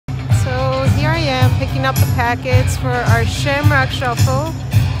picking up the packets for our Shamrock Shuffle,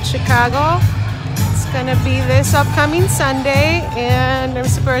 Chicago. It's gonna be this upcoming Sunday, and I'm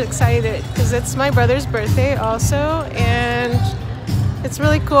super excited because it's my brother's birthday also, and it's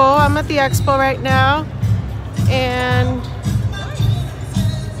really cool. I'm at the expo right now, and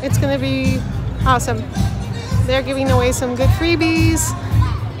it's gonna be awesome. They're giving away some good freebies,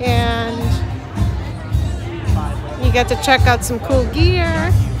 and you get to check out some cool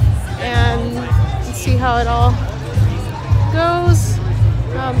gear and see how it all goes.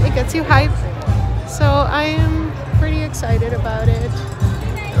 It gets you hyped, so I am pretty excited about it.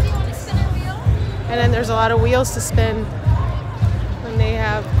 And then there's a lot of wheels to spin when they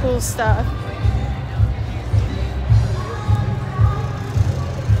have cool stuff.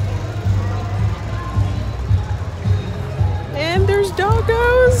 And there's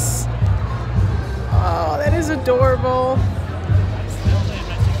doggos. Oh, that is adorable.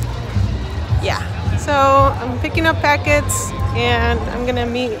 Yeah, so I'm picking up packets, and I'm gonna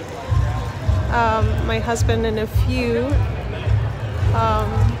meet my husband in a few,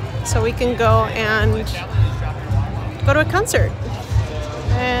 so we can go and go to a concert.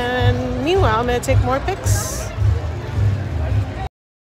 And meanwhile, I'm gonna take more pics